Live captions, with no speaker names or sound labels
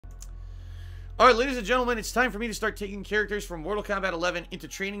Alright, ladies and gentlemen, it's time for me to start taking characters from Mortal Kombat 11 into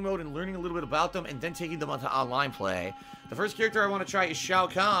training mode and learning a little bit about them, and then taking them onto online play. The first character I want to try is Shao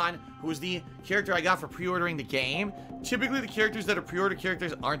Kahn, who is the character I got for pre-ordering the game. Typically, the characters that are pre-order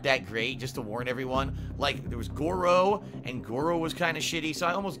characters aren't that great, just to warn everyone. Like, there was Goro, and Goro was kind of shitty, so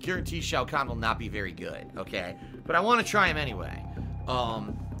I almost guarantee Shao Kahn will not be very good, okay? But I want to try him anyway.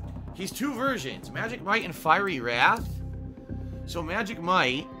 He's two versions, Magic Might and Fiery Wrath. So Magic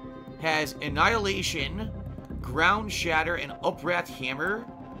Might has Annihilation, Ground Shatter, and Upwrath Hammer,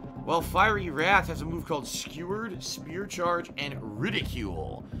 while Fiery Wrath has a move called Skewered, Spear Charge, and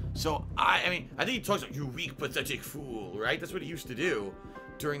Ridicule. So, I mean, I think he talks like, you weak, pathetic fool, right? That's what he used to do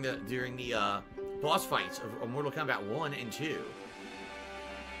during the boss fights of Mortal Kombat 1 and 2.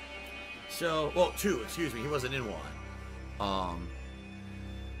 So, well, 2, excuse me, he wasn't in 1.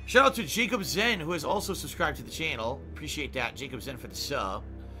 Shout out to Jacob Zen, who has also subscribed to the channel. Appreciate that, Jacob Zen, for the sub.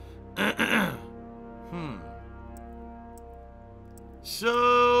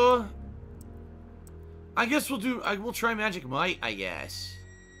 So I guess we'll try Magic Might, I guess.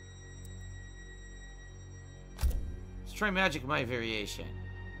 Let's try Magic Might variation.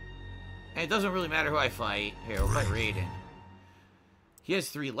 And it doesn't really matter who I fight. Here, we'll fight Raiden. He has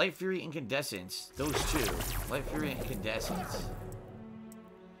 3, Light Fury, Incandescence. Those 2. Light Fury, Incandescence.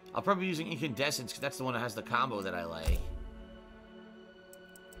 I'll probably be using Incandescence because that's the one that has the combo that I like.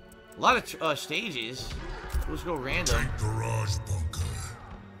 A lot of stages. Let's go random. Garage bunker.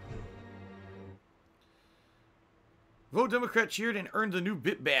 Vote Democrat cheered and earned the new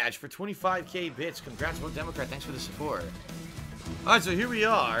bit badge for 25k bits. Congrats, Vote Democrat. Thanks for the support. Alright, so here we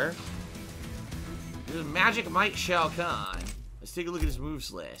are. There's Magic Might Shao Kahn. Let's take a look at his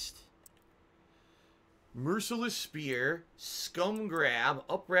moves list. Merciless Spear, Scum Grab,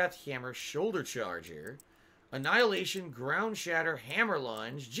 Upwrath Hammer, Shoulder Charger, Annihilation, Ground Shatter, Hammer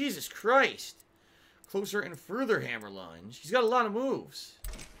Lunge. Jesus Christ. Closer and Further Hammer Lunge. He's got a lot of moves.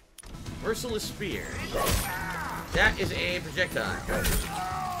 Merciless Spear. That is a projectile.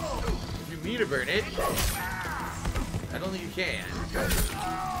 If you meter burn it, I don't think you can.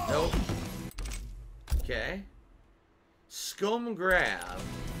 Nope. Okay. Scum Grab.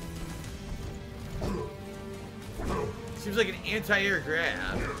 Seems like an anti-air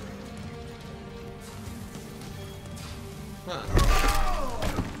grab. Huh.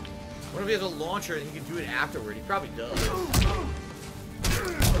 What if he has a launcher and he can do it afterward? He probably does.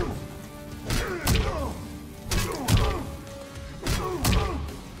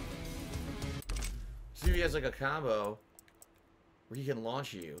 See if he has like a combo where he can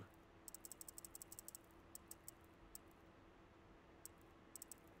launch you.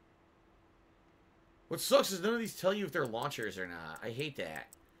 What sucks is none of these tell you if they're launchers or not. I hate that.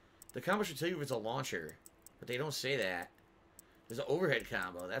 The combo should tell you if it's a launcher, but they don't say that. There's an overhead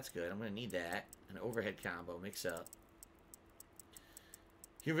combo. That's good. I'm going to need that. An overhead combo. Mix up.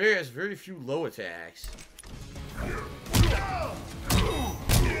 He has very few low attacks.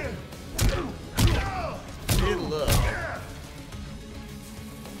 Good luck.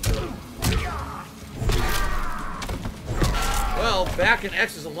 Well, back and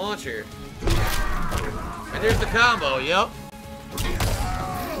X is a launcher. And there's the combo. Yep.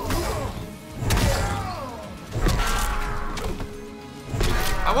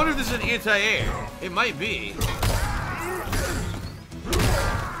 I wonder if this is an anti-air. It might be.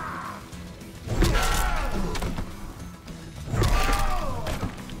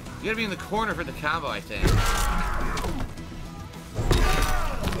 You gotta be in the corner for the combo, I think.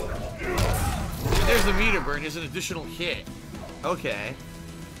 And there's the meter burn. There's an additional hit. Okay.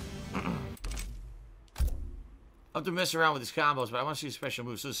 I'll have to mess around with his combos, but I want to see a special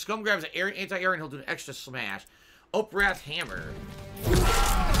move. So Scum grabs an anti-air and he'll do an extra smash. Upwrath Hammer.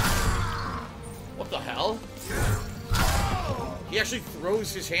 What the hell? He actually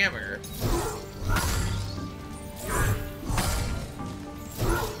throws his hammer.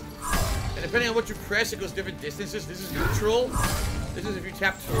 And depending on what you press, it goes different distances. This is neutral. This is if you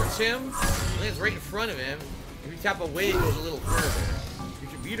tap towards him, it lands right in front of him. If you tap away, it goes a little further. You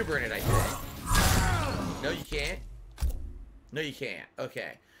can meter burn it, I think. No, you can't. No, you can't.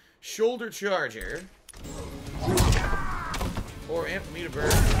 Okay. Shoulder Charger. Or meter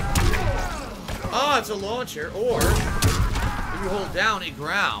burn. Oh, it's a launcher. Or, if you hold down, it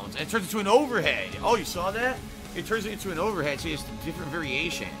grounds. And it turns into an overhead. Oh, you saw that? It turns it into an overhead, so you have different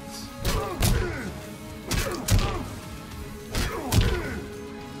variations.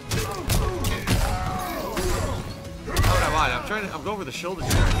 I'm going with the shoulder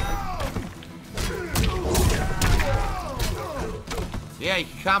charge. Yeah, you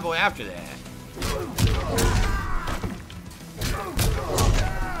can combo after that.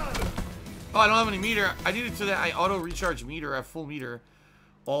 Oh, I don't have any meter. I need it so that I auto recharge meter. I have full meter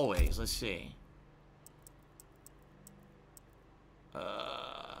always. Let's see.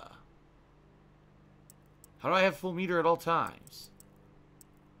 How do I have full meter at all times?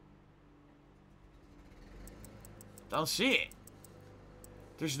 Don't see it.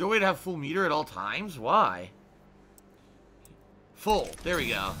 There's no way to have full meter at all times? Why? Full. There we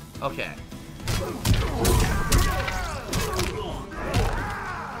go. Okay.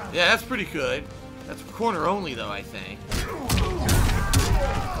 Yeah, that's pretty good. That's corner only, though, I think.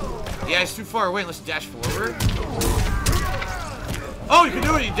 Yeah, it's too far away. Let's dash forward. Oh, you can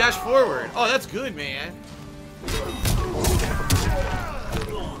do it. You dash forward. Oh, that's good, man.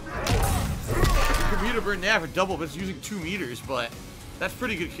 Meter burn that for double, but it's using 2 meters, but that's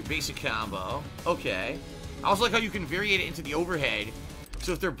pretty good basic combo. Okay. I also like how you can variate it into the overhead.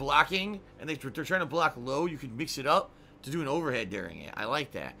 So if they're blocking and they're trying to block low, you can mix it up to do an overhead during it. I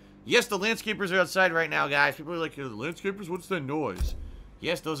like that. Yes, the landscapers are outside right now, guys. People are like, the landscapers? What's that noise?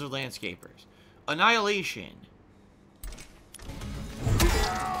 Yes, those are landscapers. Annihilation.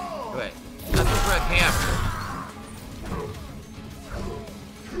 Wait. That's the red hammer.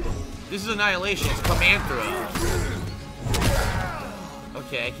 This is Annihilation. It's a command throw.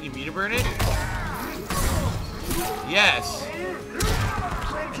 Okay, can you meter burn it? Yes.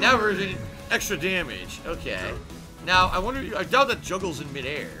 Now version, extra damage. Okay. Now, I wonder, I doubt that juggles in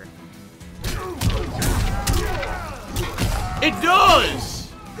midair. It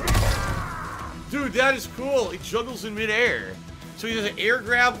does! Dude, that is cool. It juggles in midair. So he has an air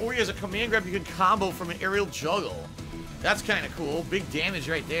grab or he has a command grab you can combo from an aerial juggle. That's kind of cool. Big damage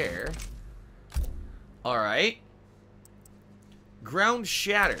right there. Alright. Ground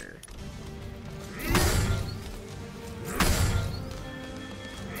Shatter.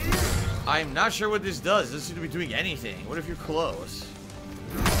 I'm not sure what this does. It doesn't seem to be doing anything. What if you're close?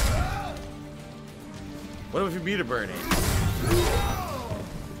 What if you meter burn it?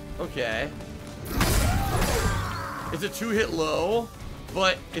 Okay. It's a 2-hit low,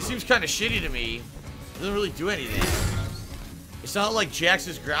 but it seems kind of shitty to me. It doesn't really do anything. It's not like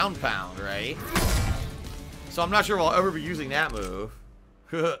Jax's ground pound, right? So I'm not sure if I'll ever be using that move.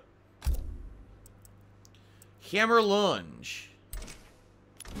 Hammer Lunge.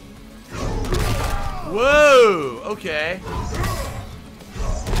 Whoa! Okay.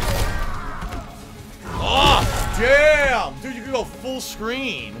 Oh, damn! Dude, you can go full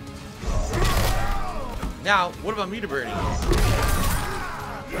screen. Now, what about meter burning?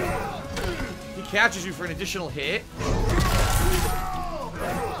 He catches you for an additional hit.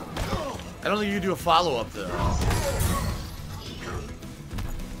 I don't think you can do a follow-up, though.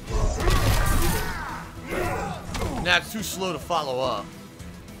 Nah, it's too slow to follow up.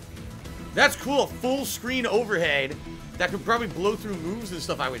 That's cool. Full screen overhead that could probably blow through moves and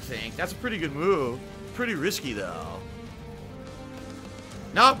stuff, I would think. That's a pretty good move. Pretty risky, though.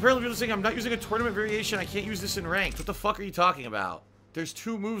 Now, apparently people are saying I'm not using a tournament variation. I can't use this in ranked. What the fuck are you talking about? There's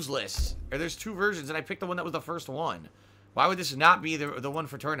 2 moves lists. Or there's 2 versions, and I picked the one that was the first one. Why would this not be the one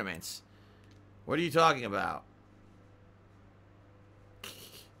for tournaments? What are you talking about?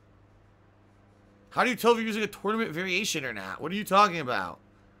 How do you tell if you're using a tournament variation or not? What are you talking about?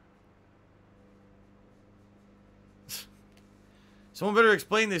 Someone better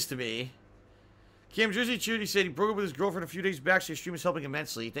explain this to me. Cam Jersey Cheerdy said he broke up with his girlfriend a few days back, so your stream is helping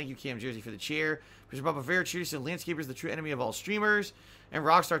immensely. Thank you, Cam Jersey, for the cheer. Mr. Papa Fair Cheerdy said Landscaper is the true enemy of all streamers. And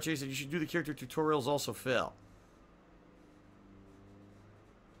Rockstar Cheerdy said you should do the character tutorials also, Phil.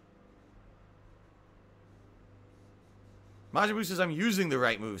 Majibu says I'm using the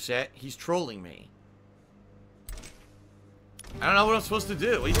right moveset. He's trolling me. I don't know what I'm supposed to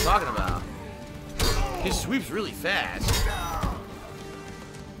do. What are you talking about? His sweep's really fast.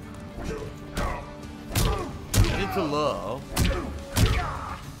 Into low.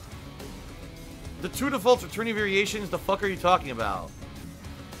 The 2 defaults are Tourney variations. The fuck are you talking about?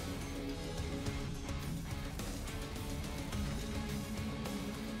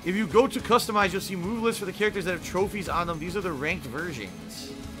 If you go to customize, you'll see move lists for the characters that have trophies on them. These are the ranked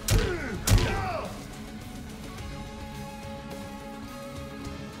versions.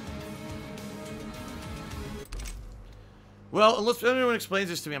 Well, unless anyone explains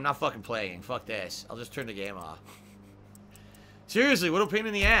this to me, I'm not fucking playing. Fuck this. I'll just turn the game off. Seriously, what a pain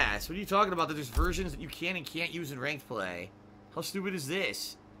in the ass. What are you talking about? That there's versions that you can and can't use in ranked play. How stupid is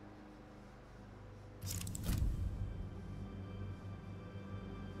this?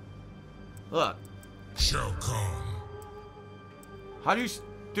 Look. Shao Kahn. How do you...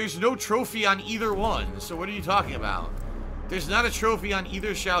 There's no trophy on either one. So what are you talking about? There's not a trophy on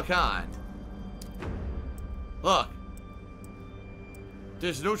either Shao Kahn. Look.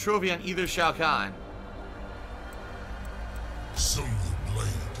 There's no trophy on either Shao Kahn. Silver blade.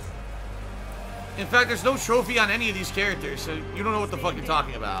 In fact, there's no trophy on any of these characters, so you don't know what the fuck you're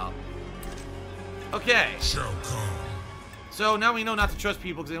talking about. Okay. Shao Kahn. So now we know not to trust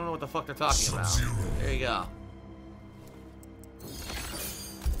people because they don't know what the fuck they're talking about. There you go.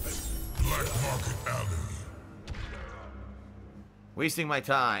 Black Market Alley. Wasting my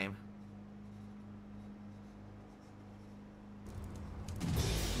time.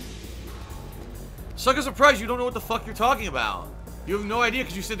 Sucker surprise, you don't know what the fuck you're talking about. You have no idea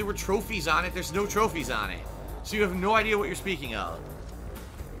because you said there were trophies on it. There's no trophies on it. So you have no idea what you're speaking of.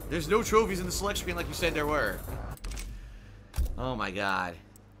 There's no trophies in the select screen like you said there were. Oh my god.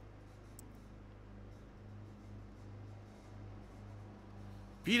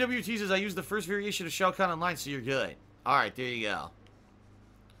 BWT says I used the first variation of Shao Kahn online, so you're good. Alright, there you go.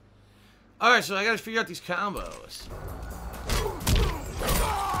 Alright, so I gotta figure out these combos.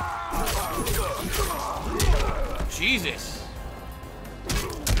 Jesus.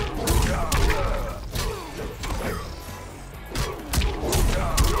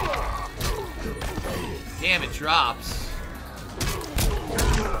 Damn, it drops.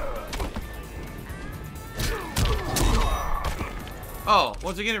 Oh,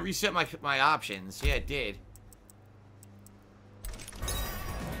 once again it reset my options. Yeah, it did.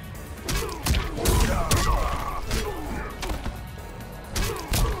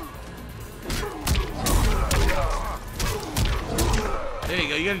 There you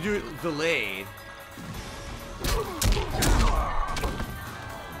go, you gotta do it delayed.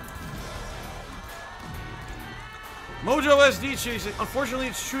 Mojo SD chasing. Unfortunately,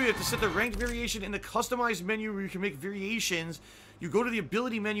 it's true. You have to set the ranked variation in the customized menu where you can make variations. You go to the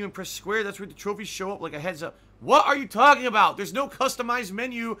ability menu and press square. That's where the trophies show up like a heads up. What are you talking about? There's no customized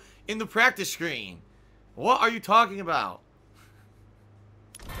menu in the practice screen. What are you talking about?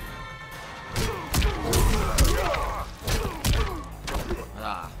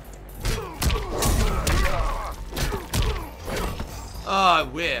 Ah. Oh, it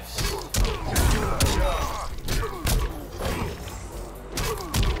whiffs.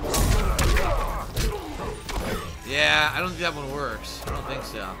 Yeah, I don't think that one works. I don't think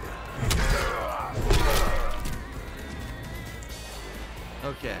so.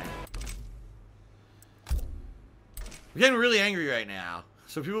 Okay. I'm getting really angry right now.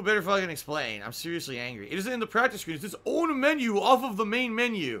 So people better fucking explain. I'm seriously angry. It isn't in the practice screen. It's its own menu off of the main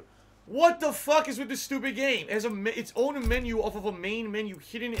menu. What the fuck is with this stupid game? It has its own menu off of a main menu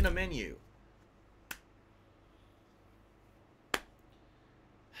hidden in a menu.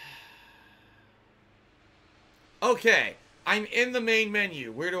 Okay, I'm in the main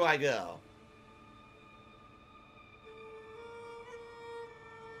menu. Where do I go?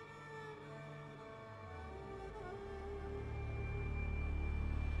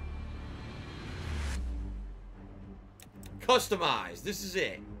 Customize. This is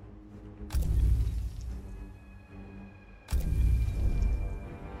it.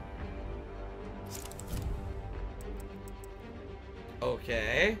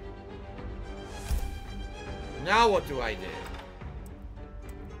 Okay. Now what do I do?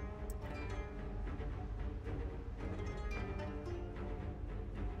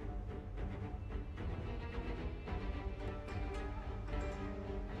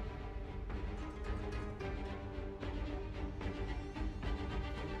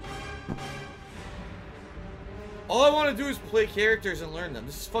 All I want to do is play characters and learn them.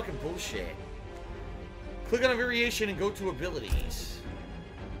 This is fucking bullshit. Click on a variation and go to abilities.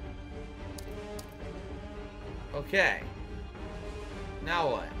 Okay.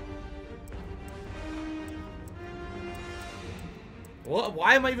 Now what? What?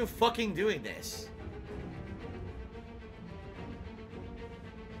 Why am I even fucking doing this?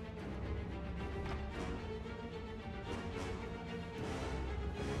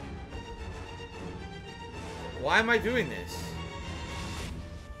 Why am I doing this?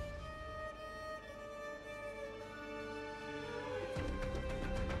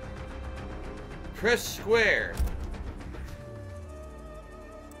 Press square.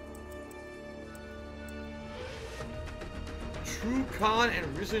 True Kahn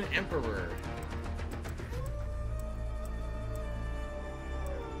and Risen Emperor.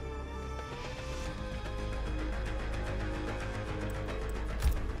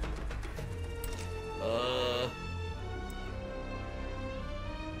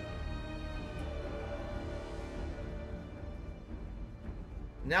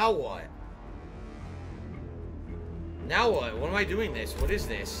 Now what? Now what? What am I doing this? What is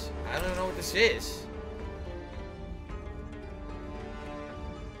this? I don't know what this is.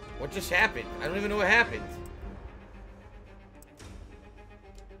 What just happened? I don't even know what happened.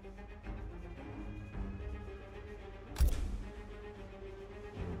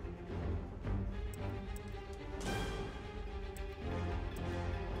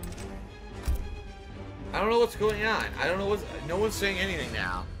 don't know what's going on. I don't know what's... No one's saying anything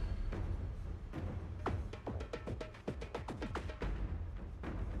now.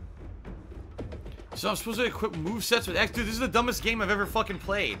 So I'm supposed to equip movesets with X. Dude, this is the dumbest game I've ever fucking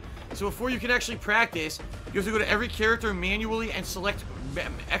played. So before you can actually practice, you have to go to every character manually and select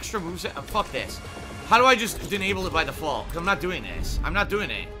extra moveset. Fuck this. How do I just enable it by default? Because I'm not doing this. I'm not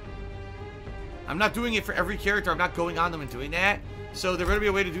doing it. I'm not doing it for every character. I'm not going on them and doing that. So there better be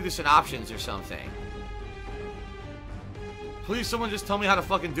a way to do this in options or something. Please, someone just tell me how to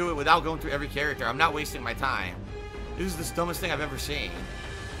fucking do it without going through every character. I'm not wasting my time. This is the dumbest thing I've ever seen.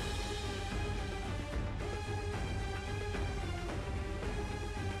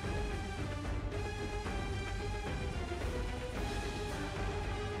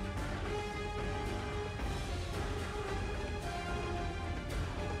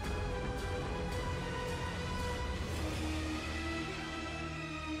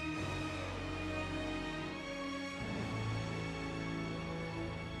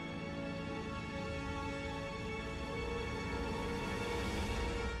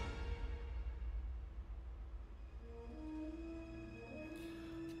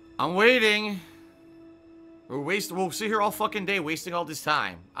 I'm waiting. We'll sit here all fucking day wasting all this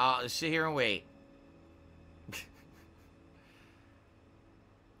time. I'll sit here and wait.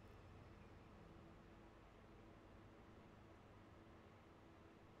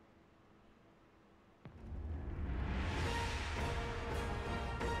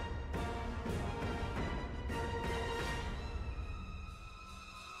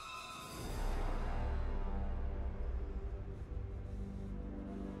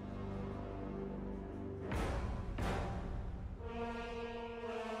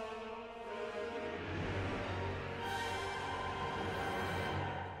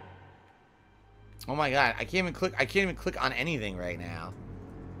 Oh my god, I can't even click on anything right now.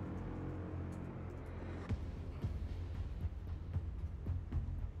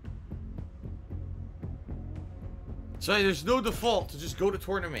 So there's no default to just go to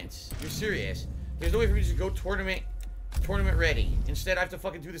tournaments. You're serious. There's no way for me to just go tournament ready. Instead, I have to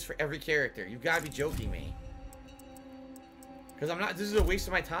fucking do this for every character. You've got to be joking me. Because I'm not, this is a waste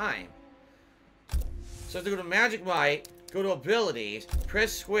of my time. So I have to go to Magic Might, go to Abilities,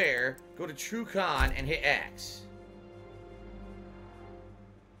 press Square, go to True Kahn, and hit X.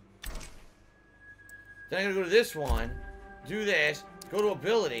 Then I'm going to go to this one, do this, go to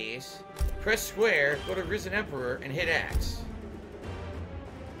Abilities, press Square, go to Risen Emperor, and hit X.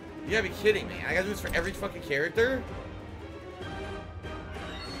 You gotta be kidding me. I gotta do this for every fucking character?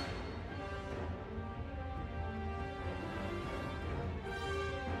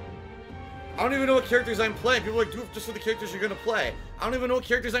 I don't even know what characters I'm playing. People are like, do it just for the characters you're gonna play. I don't even know what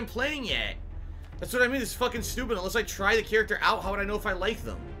characters I'm playing yet. That's what I mean. This is fucking stupid. Unless I try the character out, how would I know if I like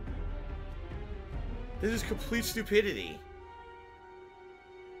them? This is complete stupidity.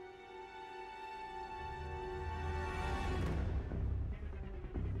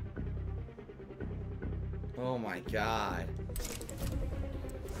 Oh my god.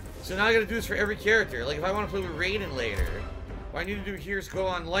 So now I gotta do this for every character. Like if I want to play with Raiden later, what I need to do here is go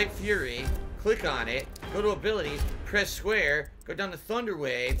on Light Fury, click on it, go to Abilities, press Square, go down to Thunder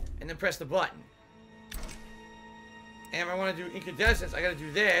Wave, and then press the button. And if I want to do Incandescence, I gotta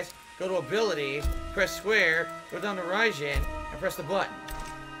do this, go to Abilities, press Square, go down to Raijin, and press the button.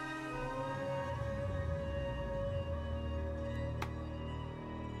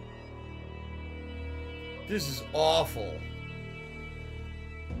 This is awful.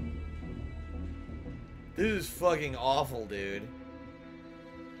 This is fucking awful, dude.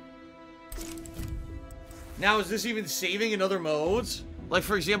 Now, is this even saving in other modes? Like,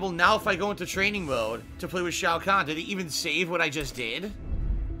 for example, now if I go into training mode to play with Shao Kahn, did it even save what I just did?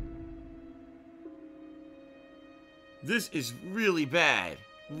 This is really bad.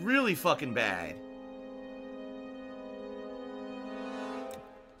 Really fucking bad.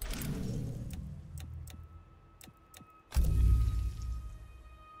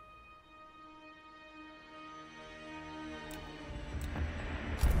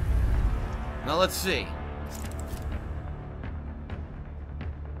 Now let's see.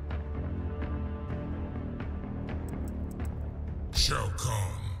 Shao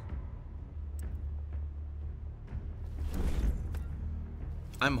Kahn.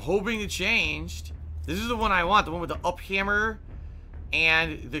 I'm hoping it changed. This is the one I want, the one with the up hammer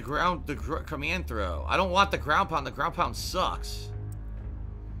and the command throw. I don't want the ground pound. The ground pound sucks.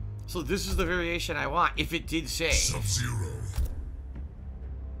 So this is the variation I want, if it did save. Sub-Zero.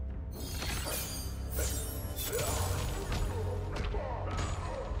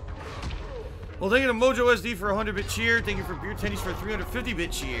 Well, thank you to Mojo SD for a 100-bit cheer. Thank you for Beer Tennies for a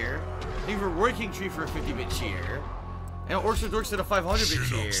 350-bit cheer. Thank you for Working Tree for a 50-bit cheer. And Orcs and Dorks did a 500-bit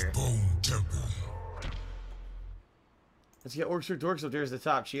cheer. Bone Temple. Let's get Orcs or Dorks up there as the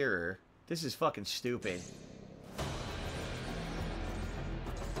top cheerer. This is fucking stupid.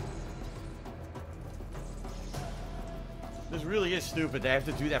 This really is stupid. They have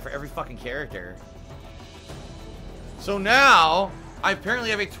to do that for every fucking character. So now, I apparently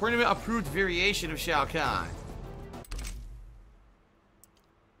have a tournament-approved variation of Shao Kahn.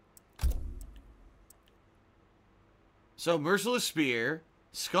 So, Merciless Spear,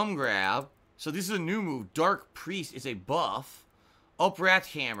 Scum Grab. So this is a new move. Dark Priest is a buff.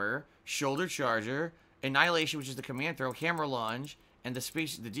 Upwrath Hammer, Shoulder Charger, Annihilation, which is the command throw, Hammer Lunge, and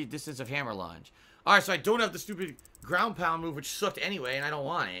the distance of Hammer Lunge. Alright, so I don't have the stupid Ground Pound move, which sucked anyway, and I don't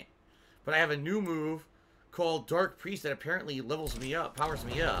want it. But I have a new move called Dark Priest that apparently levels me up, powers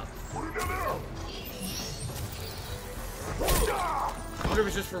me up. I wonder if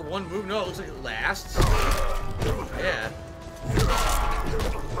it's just for one move. No, it looks like it lasts. Yeah.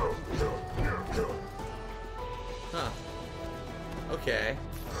 Huh. Okay.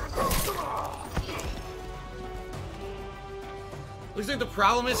 Looks like the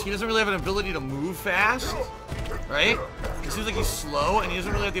problem is he doesn't really have an ability to move fast. Right? It seems like he's slow and he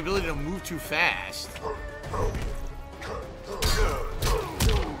doesn't really have the ability to move too fast.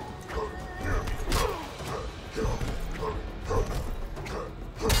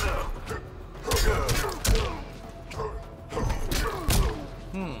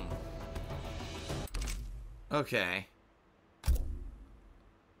 Okay.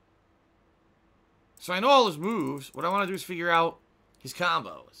 So I know all his moves. What I want to do is figure out his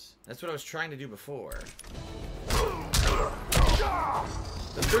combos. That's what I was trying to do before. The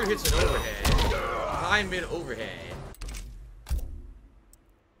third hit's an overhead. High, mid, overhead.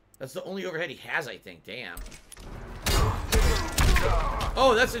 That's the only overhead he has, I think. Damn.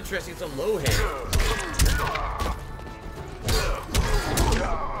 Oh, that's interesting. It's a low hit.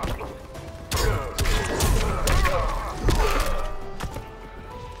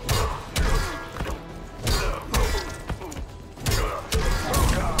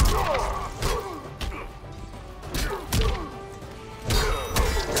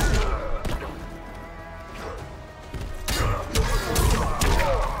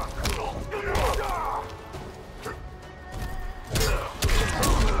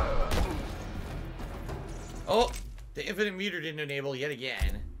 Infinite meter didn't enable yet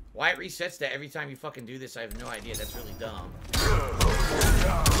again. Why it resets that every time you fucking do this, I have no idea. That's really dumb.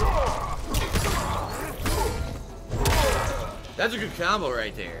 That's a good combo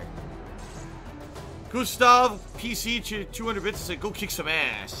right there. Gustav, PC, 200 bits, said, go kick some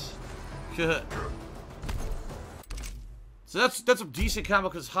ass. So that's a decent combo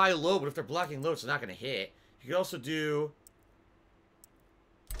because it's high-low, but if they're blocking low, it's not going to hit. You could also do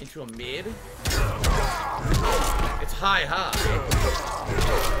into a mid. It's high.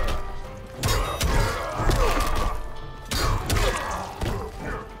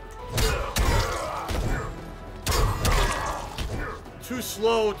 Too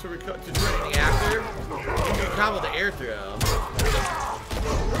slow to do anything after. You can combo the air throw.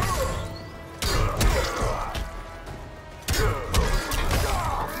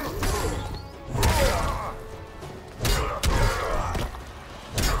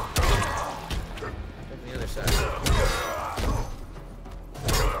 The other side.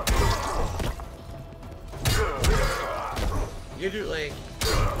 You do like,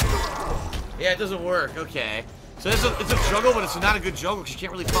 yeah, it doesn't work. Okay. So it's a juggle, but it's not a good juggle because you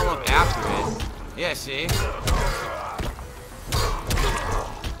can't really follow up after it. Yeah, see?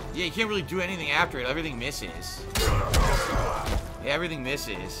 Yeah, you can't really do anything after it. Everything misses. Yeah, everything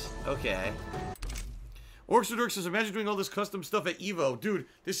misses. Okay. Orcs and Dorks says, imagine doing all this custom stuff at EVO. Dude,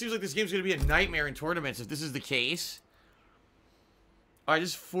 this seems like this game's going to be a nightmare in tournaments if this is the case. Alright,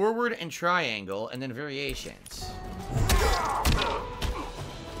 just forward and triangle, and then variations.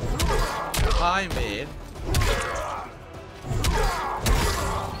 High, mid.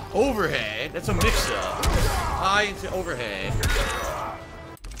 Overhead. That's a mix-up. High into overhead.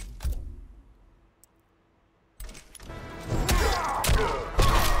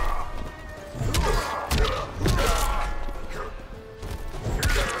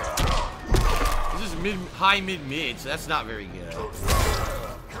 This is mid, high, mid, mid, so that's not very good.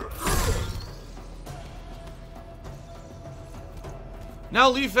 Now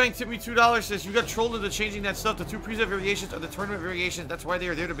Lee Fang tipped me $2, says you got trolled into changing that stuff. The two preset variations are the tournament variations. That's why they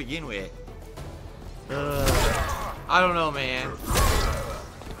are there to begin with. I don't know, man.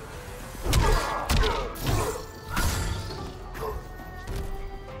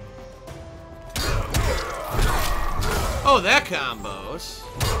 Oh, that combos.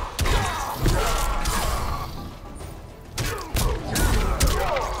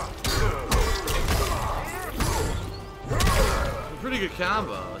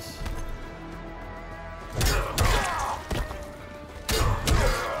 combos.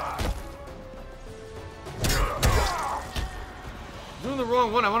 Doing the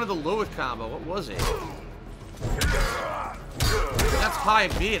wrong one. I wanted the lowest combo. What was it? That's high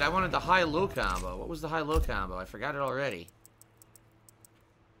mid. I wanted the high-low combo. What was the high-low combo? I forgot it already.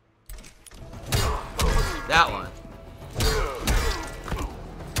 That one.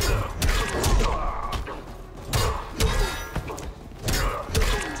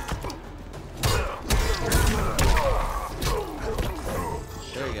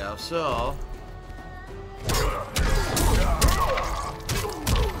 There you go. So...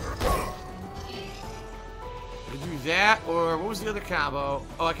 that, or what was the other combo?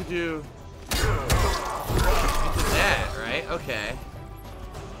 Oh, I could do that, right? Okay.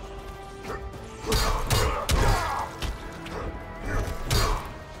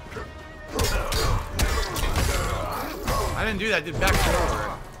 I didn't do that, I did back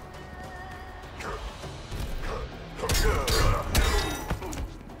forward.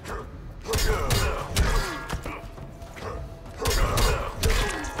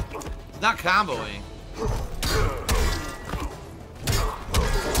 It's not comboing.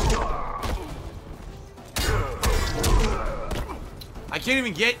 I can't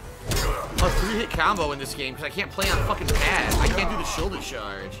even get a 3-hit combo in this game because I can't play on fucking pad. I can't do the shoulder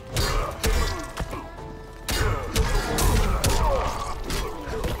charge.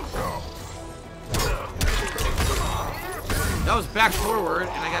 That was back forward, and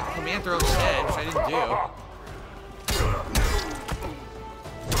I got the command throw instead, which I didn't do.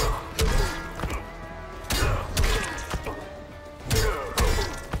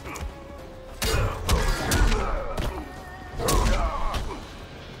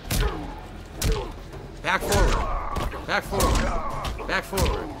 Back forward. Back forward. Back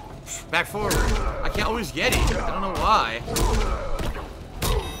forward. Back forward. I can't always get it. I don't know why.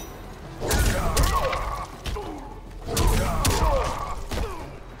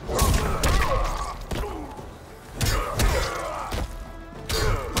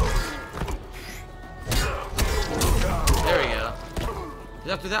 There we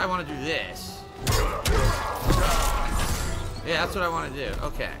go. After that, I want to do this. Yeah, that's what I want to do.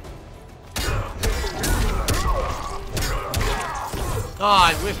 Okay. Oh,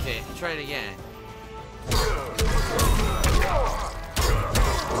 I whiffed it. Try it again.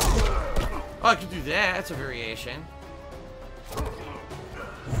 Oh, I could do that. That's a variation.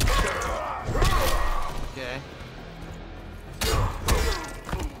 Okay.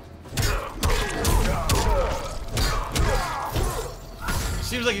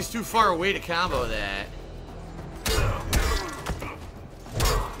 Seems like he's too far away to combo that.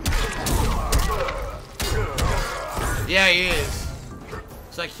 Yeah, he is.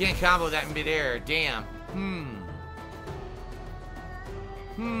 So I can't combo that in midair. Damn.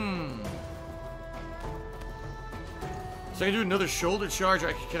 So I can do another shoulder charge,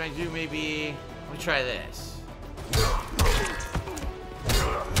 or can I do maybe... Let me try this.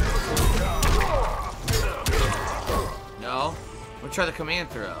 No? I'm gonna try the command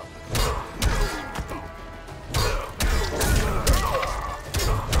throw.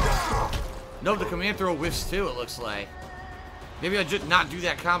 No, the command throw whiffs too, it looks like. Maybe I'll just not do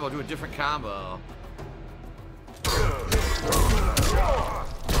that combo, do a different combo.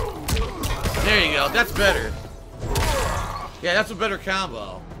 There you go, that's better. Yeah, that's a better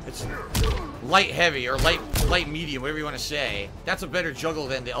combo. It's light heavy, or light medium, whatever you want to say. That's a better juggle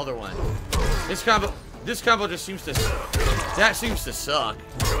than the other one. This combo just seems to... That seems to suck.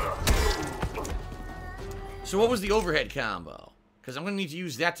 So what was the overhead combo? Because I'm going to need to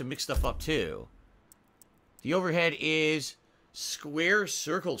use that to mix stuff up too. The overhead is square,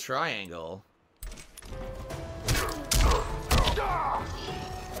 circle, triangle.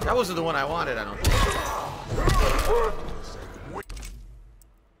 That wasn't the one I wanted, I don't think.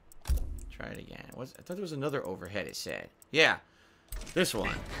 Try it again. I thought there was another overhead, it said. Yeah, this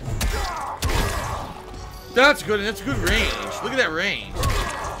one. That's good, and that's good range. Look at that range.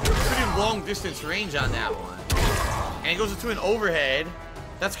 Pretty long distance range on that one. And it goes into an overhead.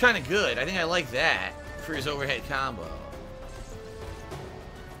 That's kind of good. I think I like that for his overhead combo.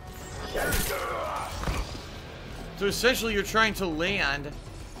 So essentially you're trying to land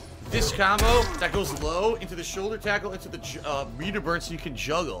this combo that goes low into the shoulder tackle, into the meter burn so you can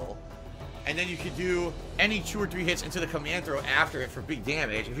juggle. And then you can do any 2 or 3 hits into the command throw after it for big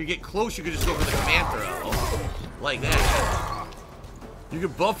damage. If you get close, you can just go for the command throw. Like that. You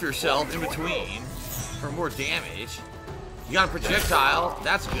can buff yourself in between for more damage. You got a projectile.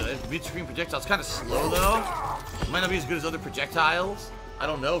 That's good. Mid-screen projectile. It's kind of slow, though. It might not be as good as other projectiles. I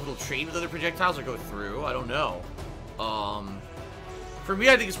don't know if it'll trade with other projectiles or go through. I don't know. For me,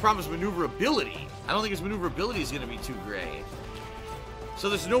 I think his problem is maneuverability. I don't think his maneuverability is going to be too great. So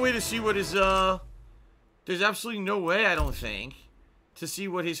there's no way to see what his, there's absolutely no way, I don't think, to see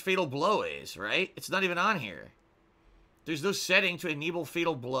what his fatal blow is, right? It's not even on here. There's no setting to enable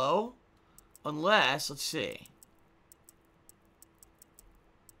fatal blow. Unless, let's see.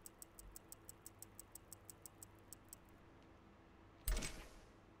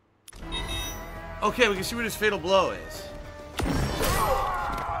 Okay, we can see what his fatal blow is.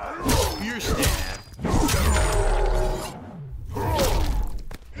 Spear stab.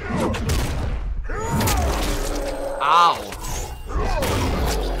 Ow.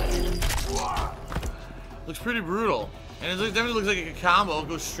 Looks pretty brutal. And it definitely looks like it can combo. It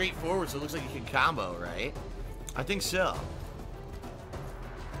goes straight forward, so it looks like it can combo, right? I think so.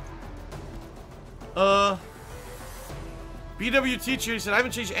 BW Teacher, he said, I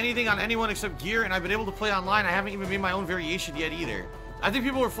haven't changed anything on anyone except gear, and I've been able to play online. I haven't even made my own variation yet either. I think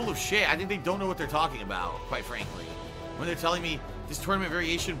people are full of shit. I think they don't know what they're talking about, quite frankly. When they're telling me this tournament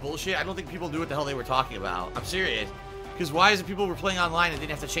variation bullshit, I don't think people knew what the hell they were talking about. I'm serious. Because why is it people were playing online and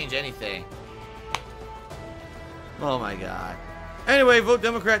didn't have to change anything? Oh my god. Anyway, Vote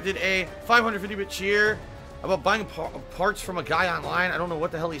Democrat did a 550-bit cheer about buying parts from a guy online. I don't know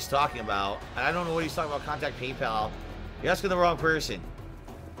what the hell he's talking about. I don't know what he's talking about. Contact PayPal. You're asking the wrong person.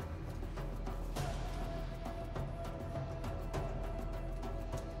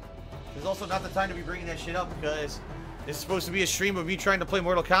 It's also not the time to be bringing that shit up because this is supposed to be a stream of me trying to play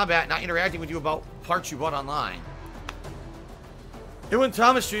Mortal Kombat, not interacting with you about parts you bought online. Ewan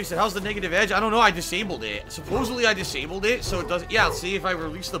Thomas Street said, how's the negative edge? I don't know, I disabled it. Supposedly I disabled it, so it doesn't... Yeah, see, if I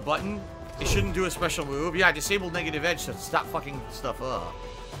release the button, it shouldn't do a special move. Yeah, I disabled negative edge, so stop fucking stuff up.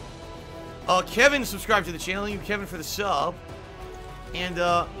 Kevin subscribed to the channel. Thank you, Kevin, for the sub. And,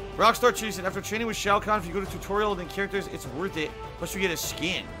 Rockstar Tree said, after training with Shao Kahn, if you go to tutorial and then characters, it's worth it. Plus you get a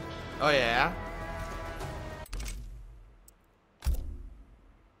skin. Oh, yeah?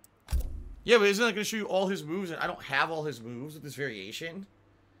 Yeah, but isn't that going to show you all his moves? And I don't have all his moves with this variation.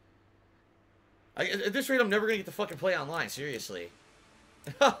 At this rate, I'm never going to get to fucking play online. Seriously.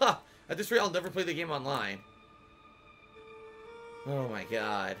 At this rate, I'll never play the game online. Oh, my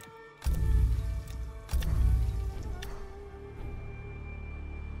God.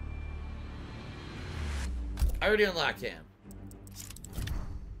 I already unlocked him.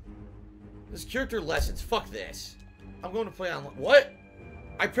 This character lessons. Fuck this. I'm going to play online. What?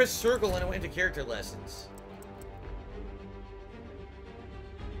 I pressed circle and it went into character lessons.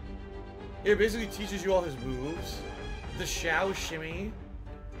 It basically teaches you all his moves. The Shao shimmy.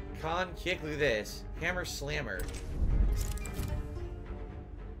 Kahn kick. Look at this. Hammer slammer.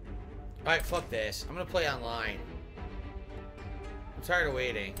 Alright, fuck this. I'm gonna play online. I'm tired of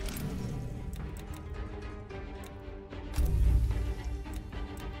waiting.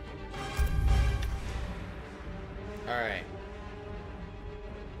 Alright.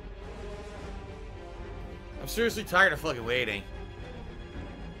 I'm seriously tired of fucking waiting.